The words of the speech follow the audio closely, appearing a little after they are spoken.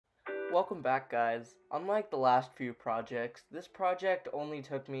Welcome back, guys. Unlike the last few projects, this project only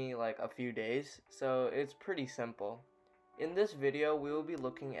took me like a few days, so it's pretty simple. In this video, we will be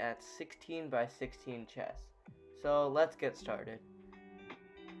looking at 16 by 16 chess. So let's get started.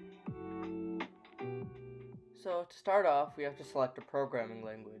 So to start off, we have to select a programming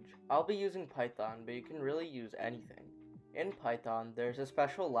language. I'll be using Python, but you can really use anything. In Python, there's a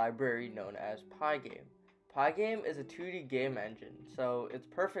special library known as Pygame. Pygame is a 2D game engine, so it's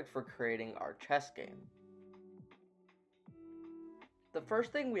perfect for creating our chess game. The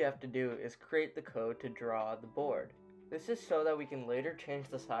first thing we have to do is create the code to draw the board. This is so that we can later change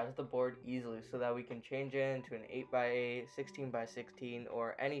the size of the board easily so that we can change it into an 8x8, 16x16,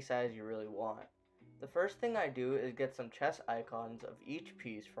 or any size you really want. The first thing I do is get some chess icons of each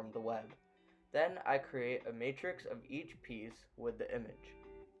piece from the web. Then I create a matrix of each piece with the image.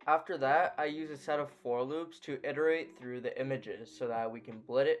 After that, I use a set of for loops to iterate through the images so that we can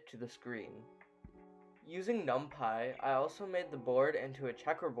blit it to the screen. Using NumPy, I also made the board into a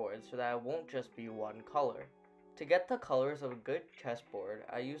checkerboard so that it won't just be one color. To get the colors of a good chessboard,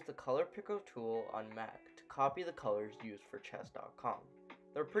 I use the color picker tool on Mac to copy the colors used for chess.com.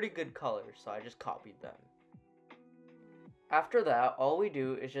 They're pretty good colors, so I just copied them. After that, all we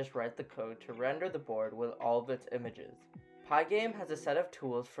do is just write the code to render the board with all of its images. Pygame has a set of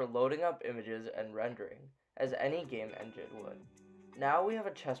tools for loading up images and rendering, as any game engine would. Now we have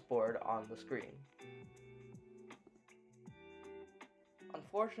a chessboard on the screen.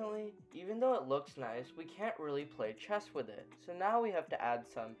 Unfortunately, even though it looks nice, we can't really play chess with it, so now we have to add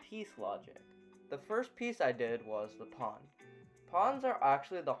some piece logic. The first piece I did was the pawn. Pawns are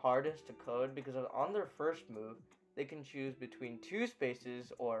actually the hardest to code because on their first move, they can choose between 2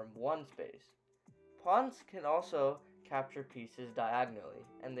 spaces or 1 space. Pawns can also capture pieces diagonally,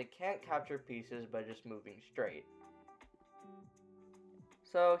 and they can't capture pieces by just moving straight.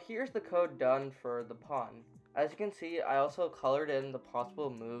 So here's the code done for the pawn. As you can see, I also colored in the possible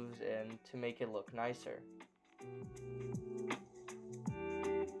moves in to make it look nicer.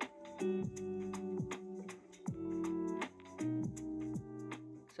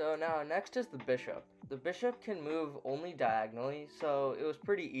 So now next is the bishop. The bishop can move only diagonally, so it was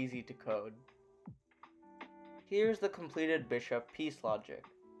pretty easy to code. Here's the completed bishop piece logic.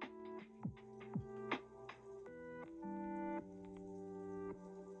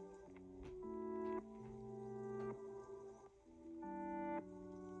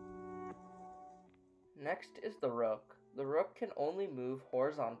 Next is the rook. The rook can only move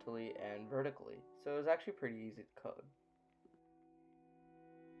horizontally and vertically, so it's actually pretty easy to code.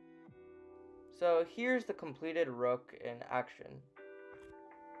 So here's the completed rook in action.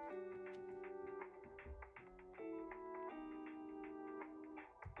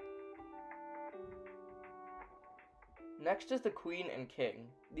 Next is the queen and king.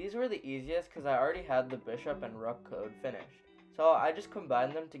 These were the easiest because I already had the bishop and rook code finished. So I just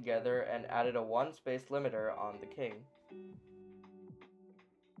combined them together and added a 1 space limiter on the king.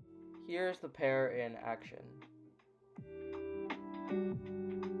 Here's the pair in action.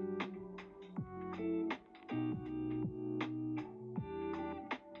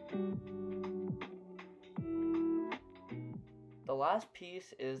 The last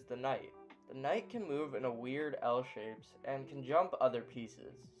piece is the knight. The knight can move in a weird L shapes and can jump other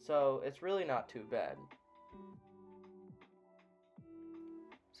pieces, so it's really not too bad.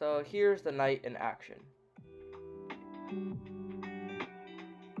 So here's the knight in action.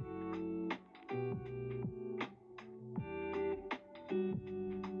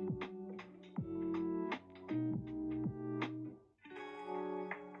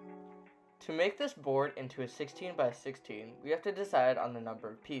 To make this board into a 16 by 16, we have to decide on the number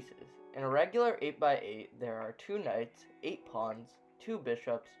of pieces. In a regular 8 by 8, there are 2 knights, 8 pawns, 2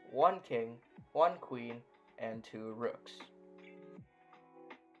 bishops, 1 king, 1 queen, and 2 rooks.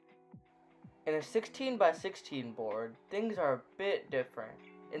 In a 16 by 16 board, things are a bit different.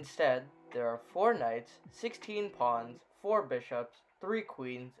 Instead, there are 4 knights, 16 pawns, 4 bishops, 3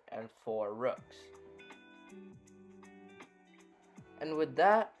 queens, and 4 rooks. And with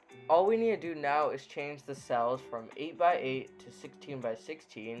that, all we need to do now is change the cells from 8 by 8 to 16 by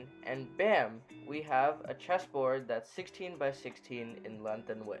 16, and bam, we have a chessboard that's 16 by 16 in length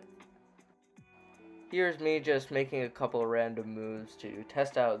and width. Here's me just making a couple of random moves to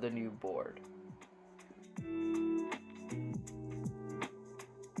test out the new board.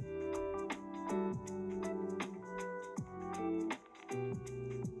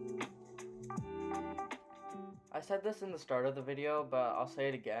 I said this in the start of the video, but I'll say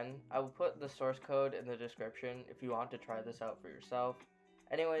it again. I will put the source code in the description if you want to try this out for yourself.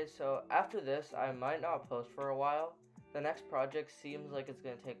 Anyways, so after this, I might not post for a while, The next project seems like it's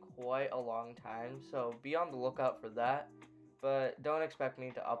going to take quite a long time, so be on the lookout for that, but don't expect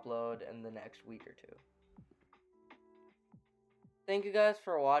me to upload in the next week or two. Thank you guys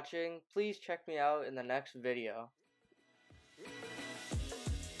for watching. Please check me out in the next video.